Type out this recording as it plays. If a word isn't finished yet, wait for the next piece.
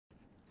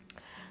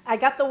I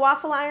got the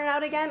waffle iron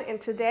out again, and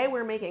today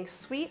we're making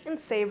sweet and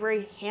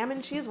savory ham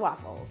and cheese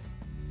waffles.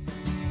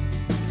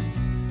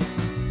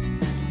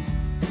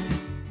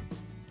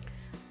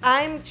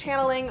 I'm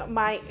channeling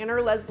my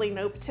inner Leslie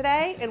Knope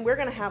today, and we're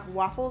gonna have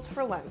waffles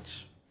for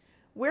lunch.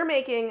 We're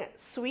making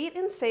sweet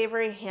and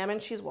savory ham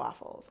and cheese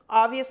waffles.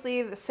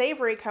 Obviously, the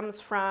savory comes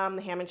from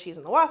the ham and cheese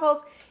and the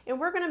waffles, and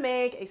we're gonna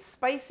make a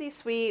spicy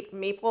sweet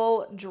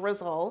maple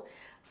drizzle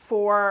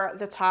for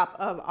the top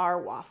of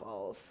our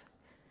waffles.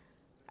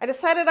 I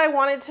decided I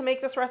wanted to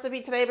make this recipe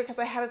today because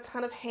I had a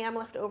ton of ham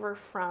left over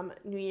from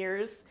New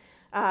Year's.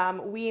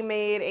 We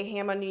made a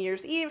ham on New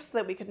Year's Eve so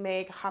that we could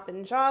make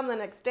Hoppin' John the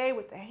next day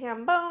with the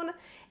ham bone.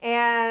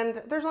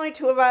 And there's only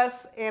 2 of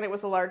us, and it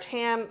was a large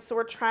ham, so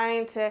we're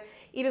trying to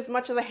eat as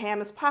much of the ham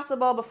as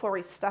possible before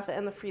we stuff it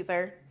in the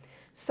freezer.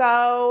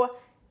 So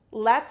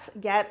let's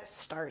get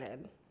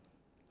started.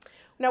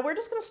 Now we're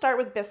just gonna start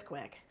with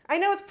Bisquick. I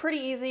know it's pretty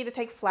easy to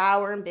take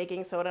flour and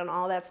baking soda and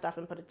all that stuff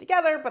and put it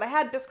together, but I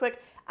had Bisquick.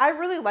 I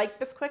really like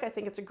Bisquick. I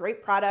think it's a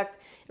great product,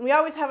 and we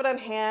always have it on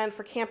hand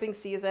for camping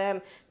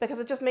season because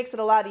it just makes it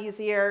a lot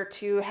easier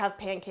to have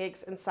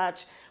pancakes and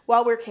such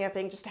while we're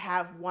camping, just to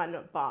have one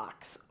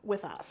box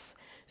with us.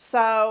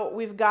 So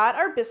we've got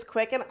our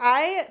Bisquick, and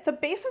the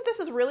base of this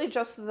is really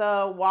just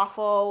the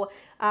waffle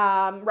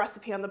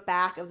recipe on the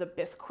back of the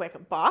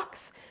Bisquick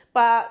box.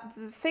 But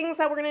the things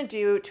that we're gonna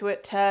do to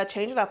it to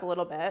change it up a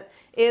little bit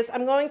is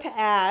I'm going to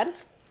add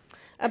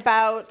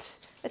about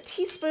a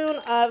teaspoon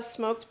of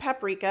smoked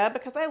paprika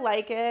because I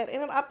like it,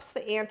 and it ups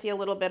the ante a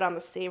little bit on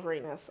the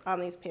savoriness on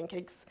these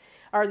pancakes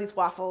or these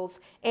waffles,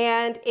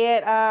 and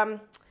it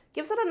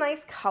gives it a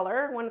nice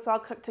color when it's all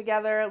cooked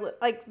together.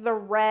 Like the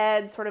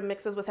red sort of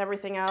mixes with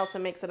everything else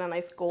and makes it a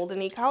nice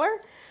golden-y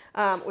color,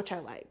 which I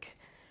like.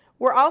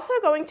 We're also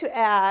going to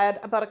add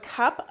about a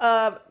cup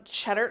of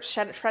shredded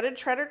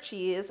cheddar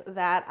cheese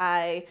that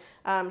I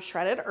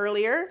shredded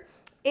earlier,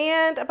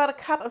 and about a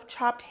cup of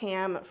chopped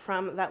ham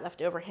from that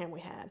leftover ham we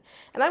had.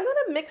 And I'm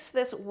gonna mix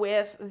this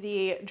with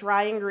the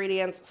dry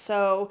ingredients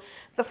so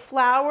the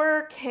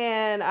flour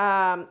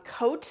can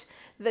coat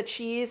the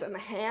cheese and the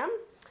ham,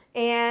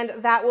 and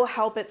that will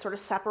help it sort of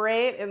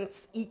separate and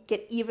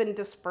get even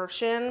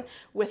dispersion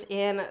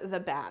within the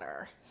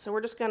batter. So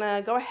we're just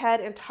gonna go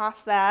ahead and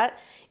toss that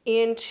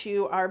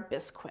into our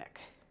Bisquick.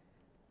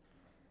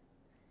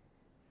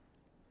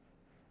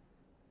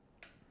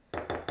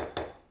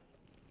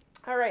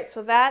 All right,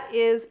 so that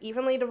is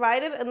evenly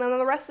divided, and then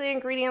the rest of the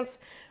ingredients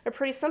are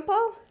pretty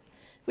simple.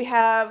 We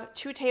have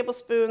 2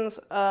 tablespoons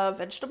of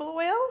vegetable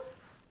oil,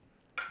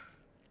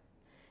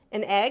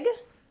 an egg,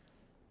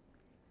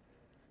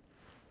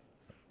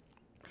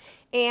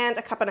 and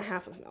a 1.5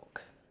 cups of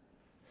milk.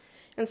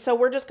 And so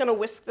we're just gonna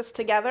whisk this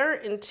together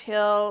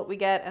until we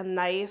get a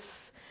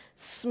nice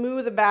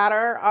smooth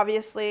batter.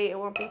 Obviously, it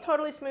won't be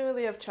totally smooth.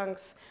 We have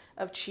chunks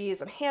of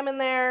cheese and ham in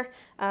there,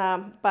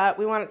 but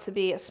we want it to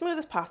be as smooth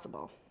as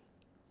possible.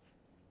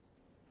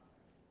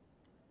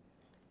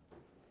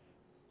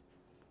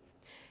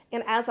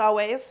 And as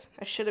always,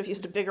 I should have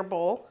used a bigger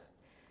bowl,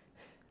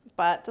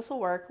 but this will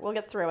work. We'll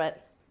get through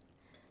it.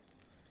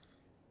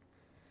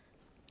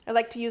 I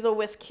like to use a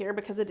whisk here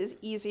because it is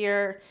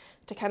easier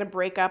to kind of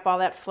break up all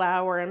that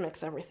flour and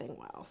mix everything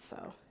well.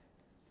 So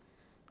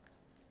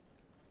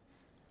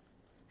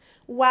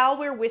while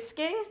we're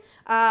whisking,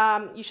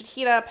 you should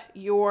heat up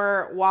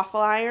your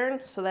waffle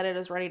iron so that it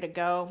is ready to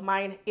go.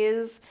 Mine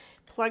is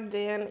plugged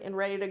in and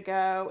ready to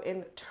go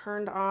and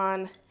turned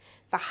on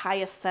the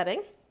highest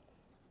setting.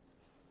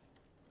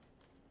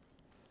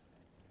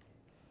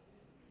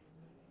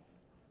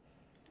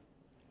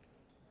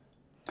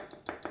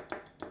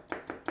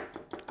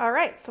 All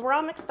right, so we're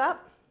all mixed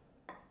up.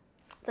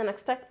 The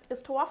next step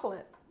is to waffle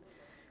it.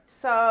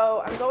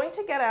 So I'm going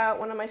to get out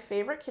one of my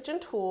favorite kitchen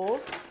tools,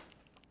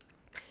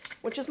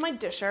 which is my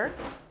disher.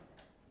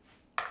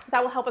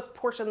 That will help us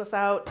portion this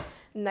out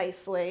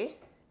nicely.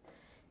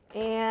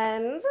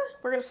 And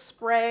we're gonna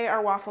spray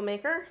our waffle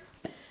maker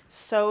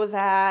so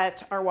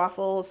that our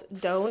waffles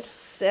don't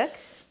stick.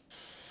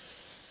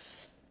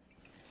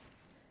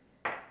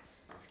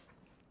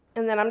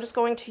 And then I'm just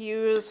going to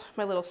use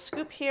my little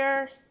scoop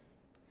here.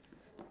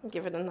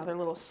 Give it another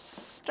little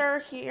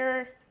stir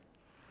here.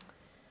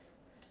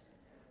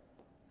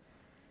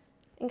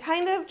 And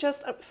kind of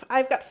just,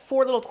 I've got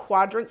 4 little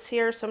quadrants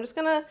here, so I'm just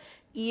gonna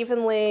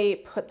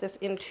evenly put this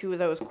into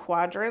those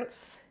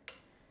quadrants.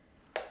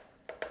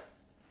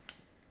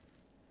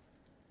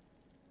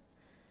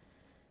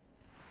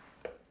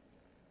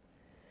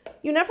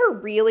 You never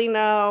really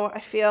know. I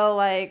feel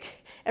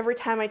like every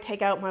time I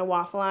take out my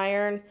waffle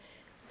iron,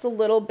 it's a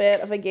little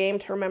bit of a game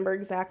to remember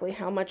exactly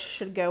how much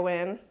should go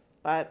in,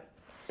 but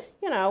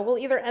you know, we'll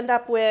either end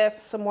up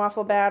with some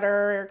waffle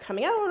batter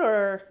coming out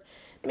or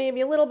maybe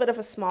a little bit of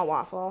a small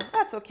waffle.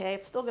 That's okay,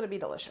 it's still gonna be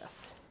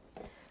delicious.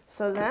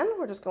 So then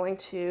we're just going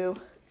to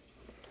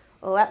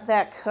let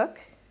that cook.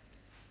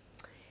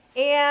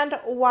 And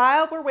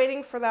while we're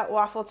waiting for that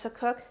waffle to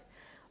cook,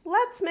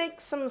 let's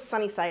make some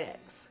sunny side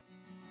eggs.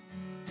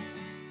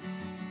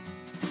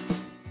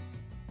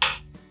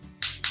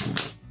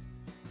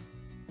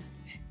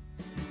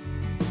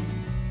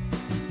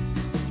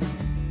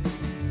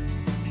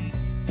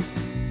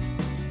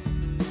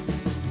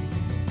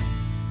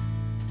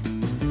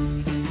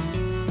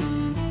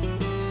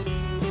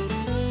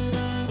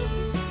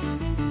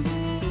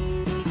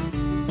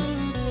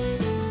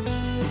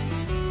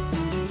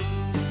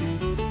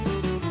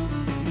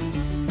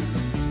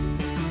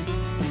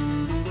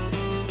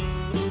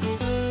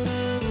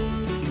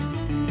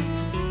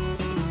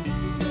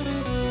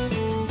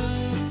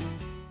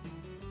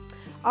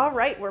 All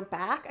right, we're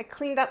back. I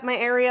cleaned up my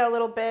area a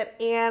little bit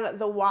and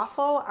the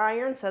waffle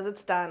iron says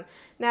it's done.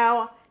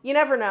 Now, you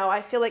never know.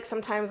 I feel like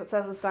sometimes it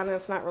says it's done and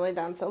it's not really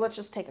done. So let's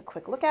just take a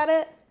quick look at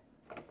it.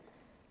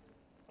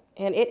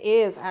 And it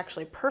is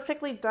actually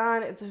perfectly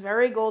done. It's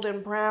very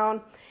golden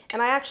brown.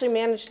 And I actually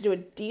managed to do a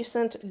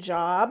decent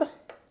job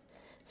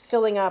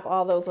filling up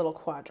all those little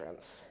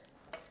quadrants.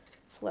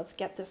 So let's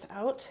get this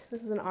out.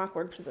 This is an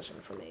awkward position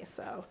for me.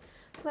 So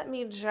let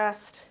me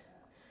just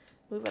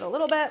move it a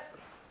little bit.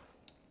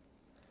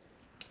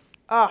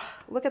 Oh,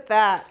 look at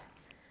that.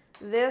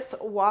 This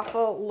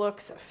waffle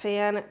looks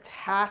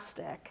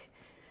fantastic.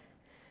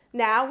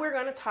 Now we're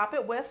going to top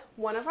it with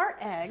one of our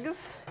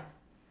eggs.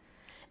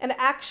 And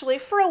actually,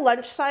 for a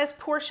lunch-size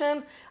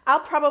portion, I'll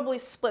probably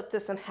split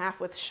this in half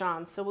with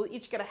Sean. So we'll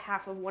each get a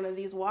half of one of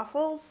these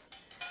waffles.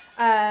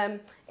 And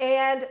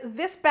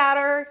this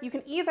batter, you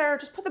can either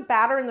just put the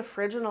batter in the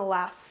fridge and it'll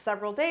last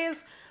several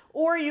days,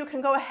 or you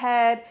can go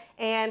ahead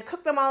and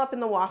cook them all up in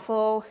the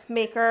waffle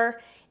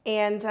maker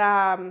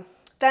and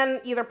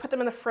then either put them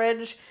in the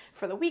fridge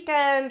for the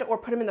weekend or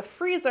put them in the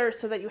freezer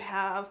so that you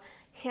have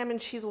ham and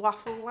cheese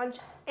waffle lunch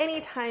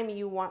anytime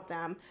you want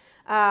them.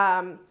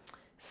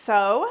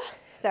 So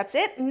that's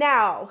it.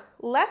 Now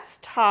let's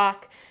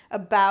talk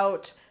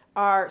about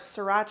our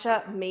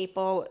Sriracha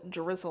maple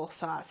drizzle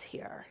sauce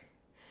here.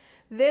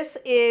 This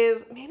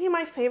is maybe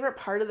my favorite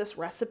part of this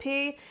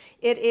recipe.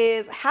 It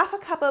is half a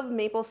cup of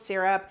maple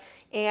syrup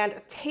and a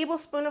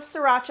tablespoon of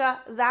Sriracha.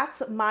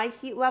 That's my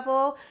heat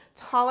level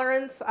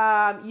tolerance.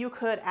 You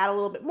could add a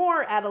little bit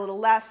more, add a little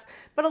less,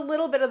 but a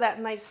little bit of that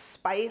nice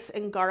spice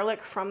and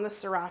garlic from the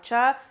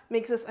Sriracha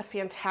makes this a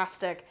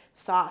fantastic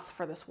sauce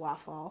for this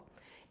waffle.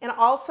 And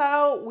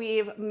also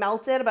we've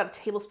melted about a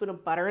tablespoon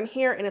of butter in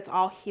here and it's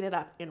all heated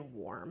up and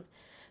warm.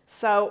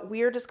 So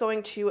we're just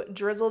going to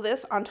drizzle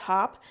this on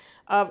top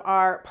of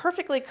our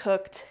perfectly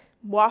cooked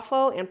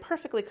waffle and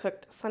perfectly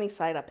cooked sunny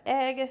side up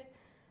egg.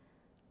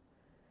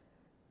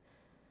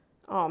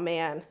 Oh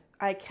man,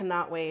 I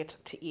cannot wait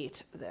to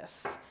eat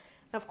this.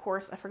 Of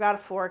course, I forgot a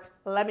fork.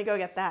 Let me go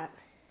get that.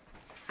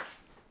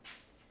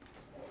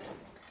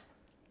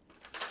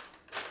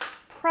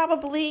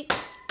 Probably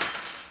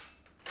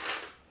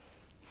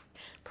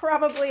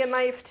a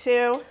knife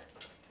too.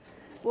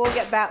 We'll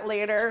get that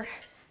later.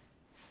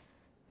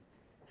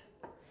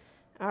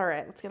 All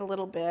right, let's get a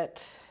little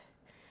bit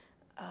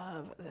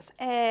of this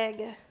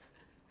egg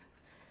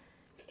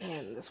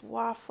and this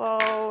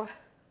waffle.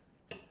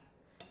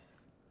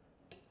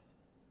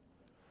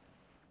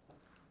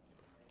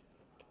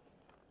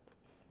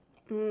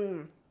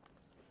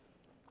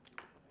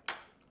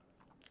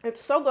 It's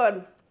so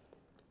good.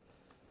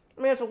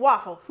 I mean, it's a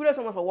waffle. Who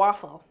doesn't love a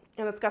waffle?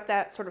 And it's got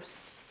that sort of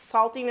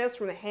saltiness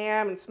from the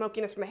ham and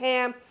smokiness from the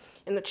ham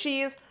and the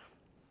cheese.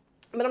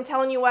 But I'm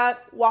telling you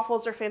what,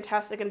 waffles are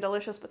fantastic and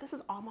delicious, but this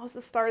is almost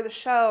the star of the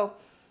show.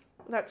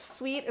 That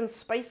sweet and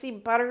spicy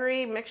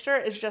buttery mixture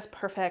is just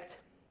perfect.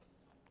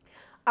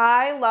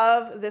 I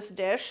love this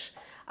dish.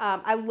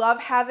 I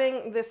love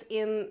having this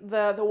in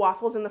the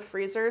waffles in the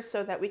freezer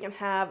so that we can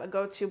have a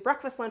go-to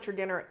breakfast, lunch, or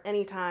dinner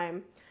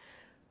anytime.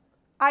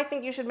 I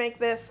think you should make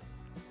this.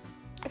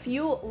 If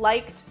you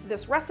liked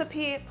this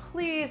recipe,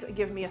 please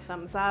give me a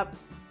thumbs up.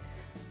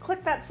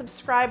 Click that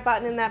subscribe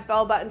button and that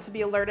bell button to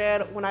be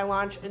alerted when I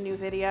launch a new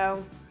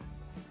video.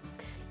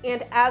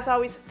 And as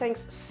always,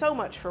 thanks so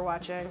much for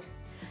watching.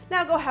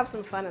 Now go have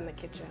some fun in the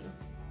kitchen.